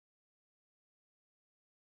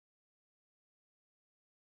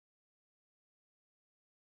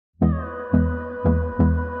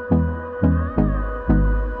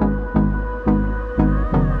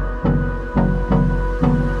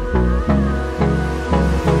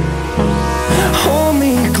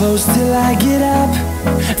close till I get up.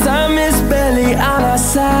 Time is barely on our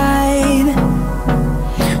side.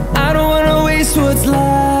 I don't wanna waste what's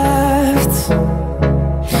left.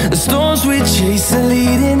 The storms we chase are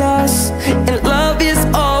leading us, and love is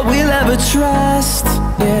all we'll ever trust.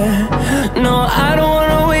 Yeah, no, I don't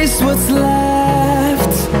wanna waste what's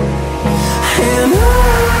left. And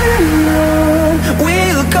on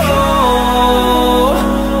we'll go,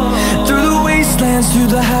 through the wastelands, through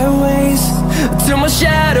the highways, till my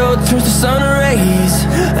shadow turns to sun rays.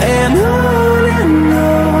 And on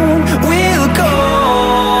we'll go,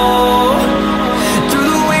 through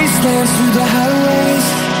the wastelands, through the highways,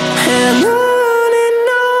 and on.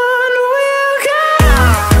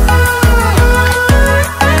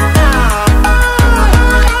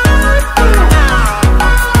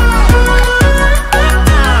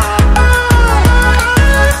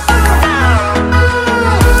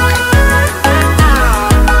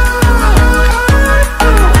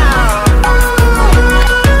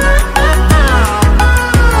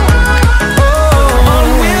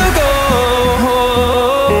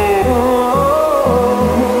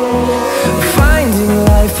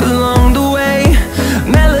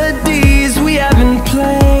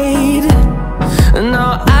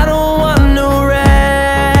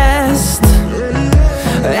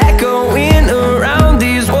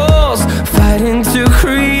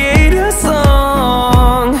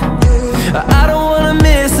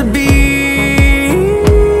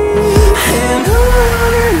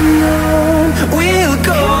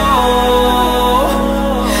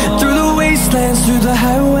 Through the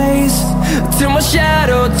highways, till my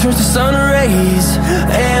shadow turns to sun